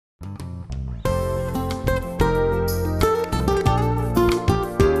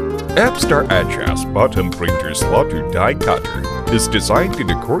APSTAR HS bottom printer slaughter die cutter is designed in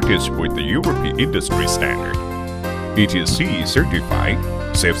accordance with the European industry standard. It is CE certified,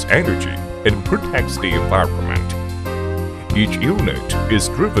 saves energy, and protects the environment. Each unit is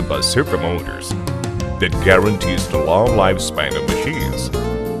driven by servo motors that guarantees the long lifespan of machines.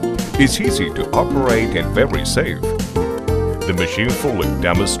 It's easy to operate and very safe. The machine fully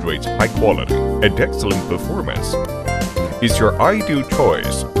demonstrates high quality and excellent performance. It's your ideal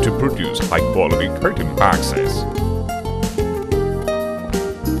choice to produce high-quality curtain boxes.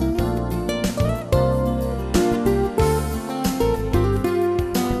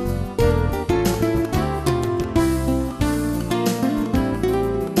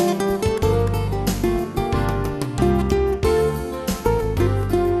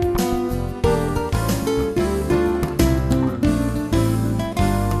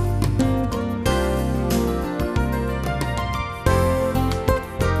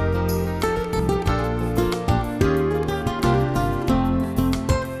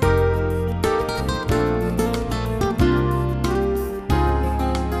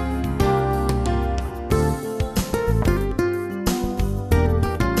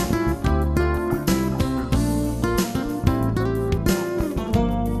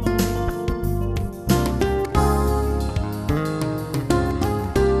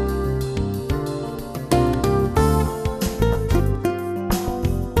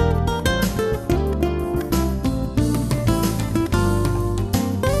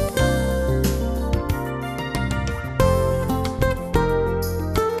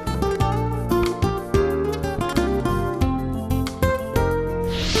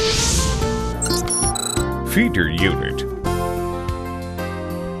 Feeder unit.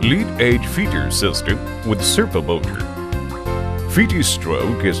 Lead-edge feeder system with servo motor. Feeder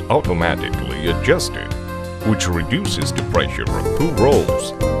stroke is automatically adjusted, which reduces the pressure of pull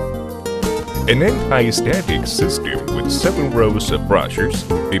rolls. An anti-static system with 7 rows of brushers,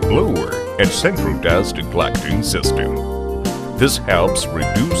 a blower, and central dust collecting system. This helps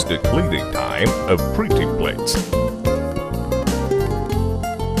reduce the cleaning time of printing plates.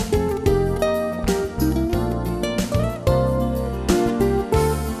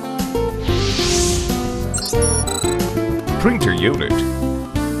 Printer unit.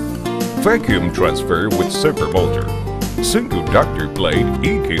 Vacuum transfer with servo motor. Single ductor blade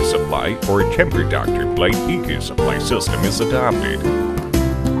EK supply or chamber ductor blade EK supply system is adopted.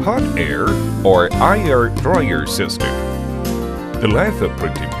 Hot air or IR dryer system. The length of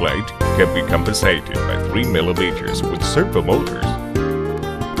printing plate can be compensated by 3 mm with servo motors.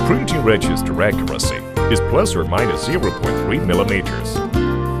 Printing register accuracy is plus or minus 0.3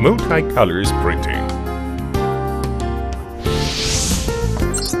 mm. Multi-colors printing.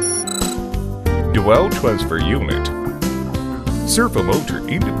 Dual transfer unit. Servo motor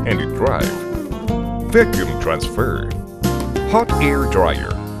independent drive. Vacuum transfer. Hot air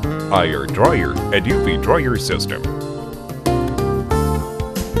dryer. IR dryer and UV dryer system.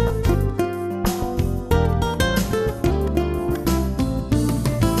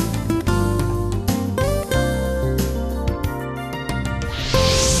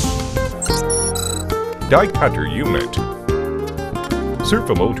 Die cutter unit.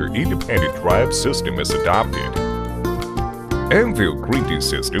 Servo motor independent drive system is adopted. Anvil grinding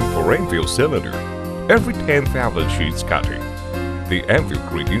system for anvil cylinder. Every 10,000 sheets cutting, the anvil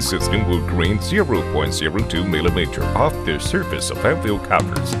grinding system will grind 0.02 mm off the surface of anvil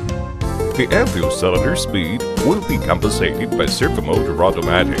covers. The anvil cylinder speed will be compensated by servo motor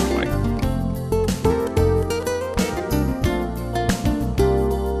automatically.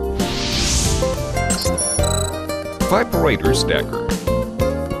 Vibrator Stacker.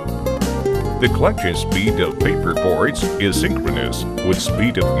 The collection speed of paper boards is synchronous with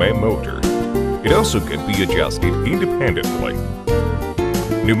speed of main motor. It also can be adjusted independently.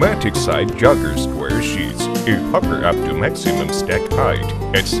 Pneumatic side jogger square sheets hover up to maximum stack height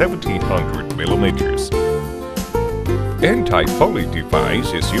at 1700 mm. Anti-foley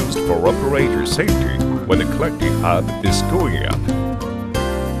device is used for operator safety when the collecting hub is going up.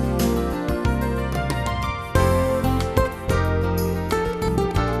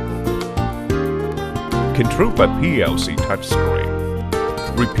 Controlled by PLC touchscreen.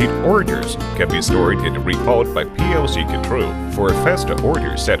 Repeat orders can be stored and recalled by PLC control for a faster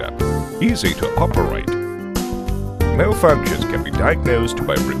order setup, easy to operate. Malfunctions can be diagnosed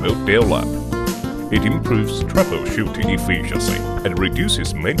by remote dial-up. It improves troubleshooting efficiency and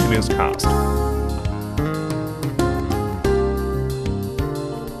reduces maintenance cost.